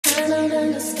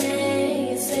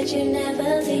said you'd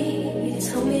never leave.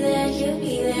 You told me that you'd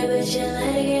be there, but you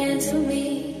lied again to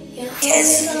me. You're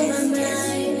always on my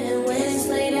mind, and when it's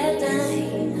late at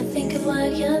night, I think of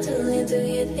what you're doing. Do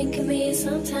you think of me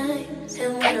sometimes?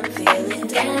 And when I'm feeling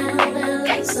down,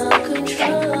 I lose all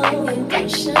control.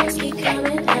 Emotions keep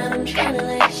coming out, I'm trying to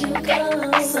let you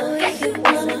go.